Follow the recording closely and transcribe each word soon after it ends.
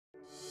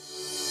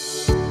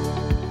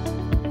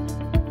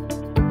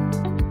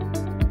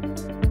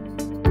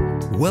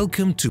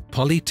Welcome to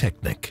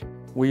Polyteknik.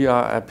 We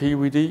are a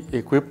PVD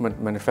equipment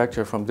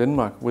manufacturer from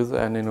Denmark with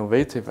an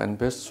innovative and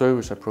best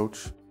service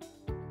approach.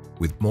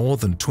 With more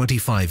than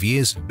 25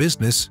 years in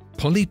business,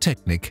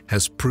 Polyteknik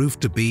has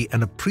proved to be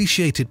an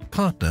appreciated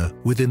partner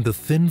within the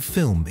thin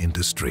film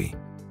industry.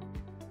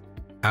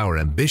 Our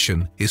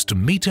ambition is to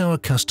meet our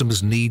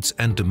customers' needs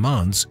and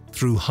demands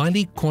through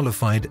highly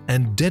qualified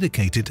and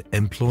dedicated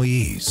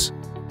employees.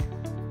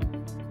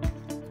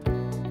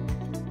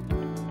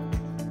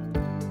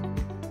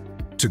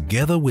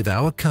 Together with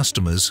our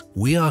customers,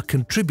 we are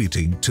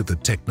contributing to the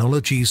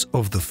technologies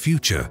of the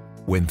future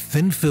when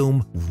thin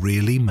film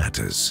really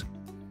matters.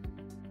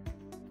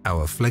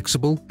 Our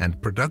flexible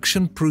and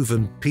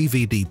production-proven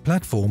PVD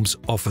platforms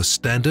offer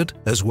standard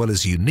as well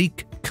as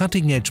unique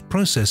cutting-edge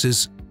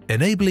processes,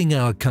 enabling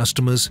our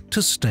customers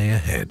to stay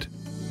ahead.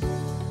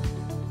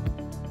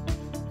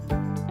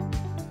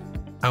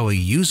 Our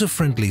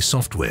user-friendly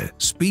software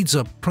speeds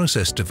up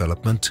process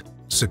development,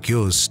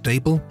 secures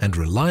stable and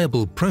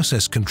reliable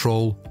process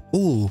control,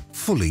 all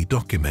fully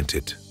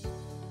documented.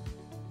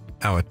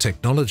 Our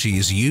technology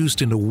is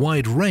used in a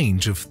wide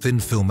range of thin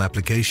film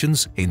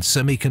applications in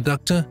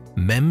semiconductor,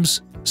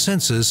 MEMS,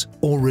 sensors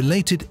or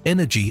related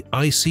energy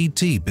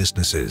ICT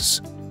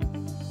businesses.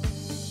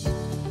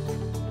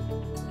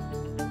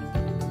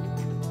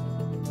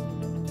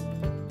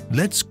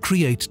 Let's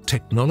create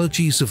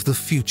technologies of the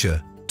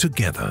future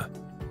together.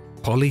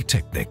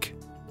 Polyteknik,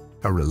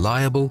 a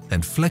reliable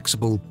and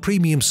flexible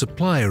premium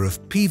supplier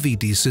of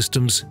PVD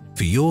systems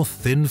for your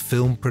thin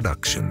film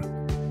production.